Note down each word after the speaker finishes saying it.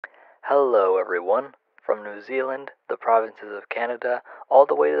Hello everyone, from New Zealand, the provinces of Canada, all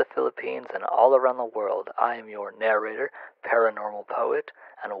the way to the Philippines and all around the world, I am your narrator, ParanormalPoet,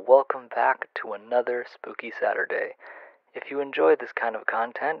 and welcome back to another Spooky Saturday. If you enjoy this kind of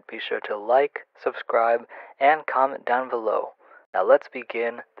content, be sure to like, subscribe, and comment down below. Now let's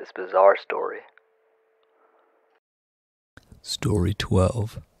begin this bizarre story. Story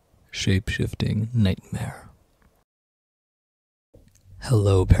 12, ShapeShifting Nightmare.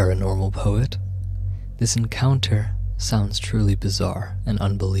 Hello, Paranormal Poet. This encounter sounds truly bizarre and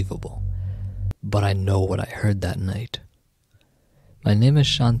unbelievable, but I know what I heard that night. My name is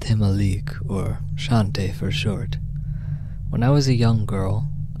Shante Malik, or Shante for short. When I was a young girl,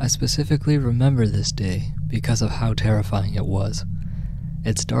 I specifically remember this day because of how terrifying it was.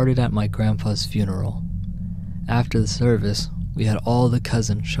 It started at my grandpa's funeral. After the service, we had all the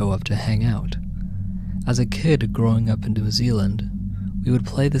cousins show up to hang out. As a kid growing up in New Zealand, we would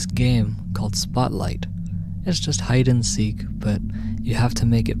play this game called Spotlight. It's just hide and seek, but you have to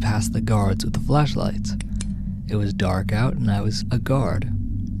make it past the guards with the flashlights. It was dark out and I was a guard.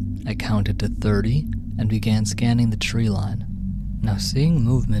 I counted to 30 and began scanning the tree line. Now seeing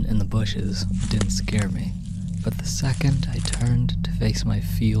movement in the bushes didn't scare me, but the second I turned to face my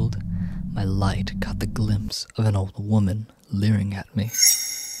field, my light caught the glimpse of an old woman leering at me.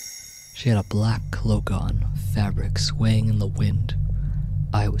 She had a black cloak on, fabric swaying in the wind.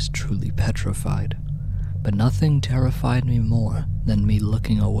 I was truly petrified, but nothing terrified me more than me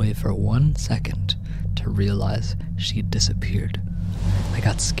looking away for 1 second to realize she had disappeared. I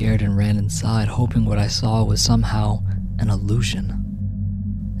got scared and ran inside, hoping what I saw was somehow an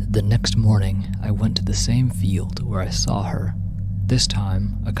illusion. The next morning, I went to the same field where I saw her, this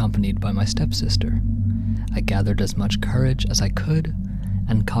time accompanied by my stepsister. I gathered as much courage as I could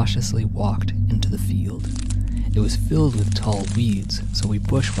and cautiously walked into the field. It was filled with tall weeds, so we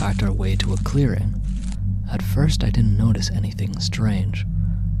bushwhacked our way to a clearing. At first I didn't notice anything strange,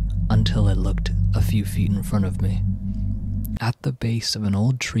 until I looked a few feet in front of me. At the base of an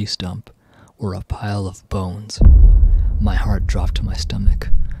old tree stump were a pile of bones. My heart dropped to my stomach.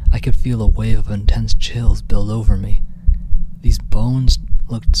 I could feel a wave of intense chills build over me. These bones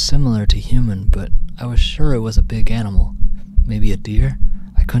looked similar to human, but I was sure it was a big animal. Maybe a deer?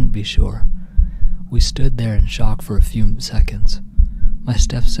 I couldn't be sure. We stood there in shock for a few seconds. My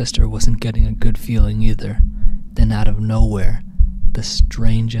stepsister wasn't getting a good feeling either. Then out of nowhere, the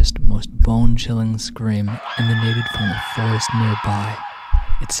strangest, most bone-chilling scream emanated from the forest nearby.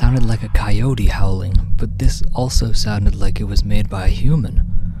 It sounded like a coyote howling, but this also sounded like it was made by a human.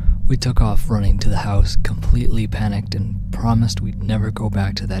 We took off running to the house, completely panicked, and promised we'd never go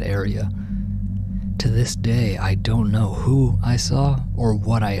back to that area. To this day, I don't know who I saw or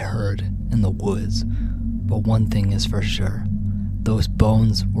what I heard in the woods, but one thing is for sure. Those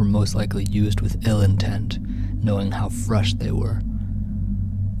bones were most likely used with ill intent, knowing how fresh they were.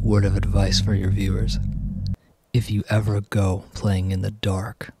 Word of advice for your viewers. If you ever go playing in the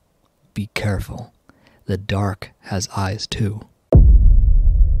dark, be careful. The dark has eyes too.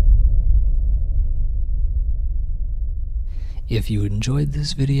 If you enjoyed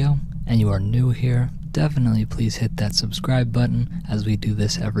this video and you are new here, definitely please hit that subscribe button as we do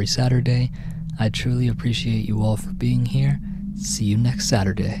this every Saturday. I truly appreciate you all for being here. See you next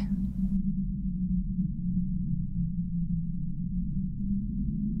Saturday.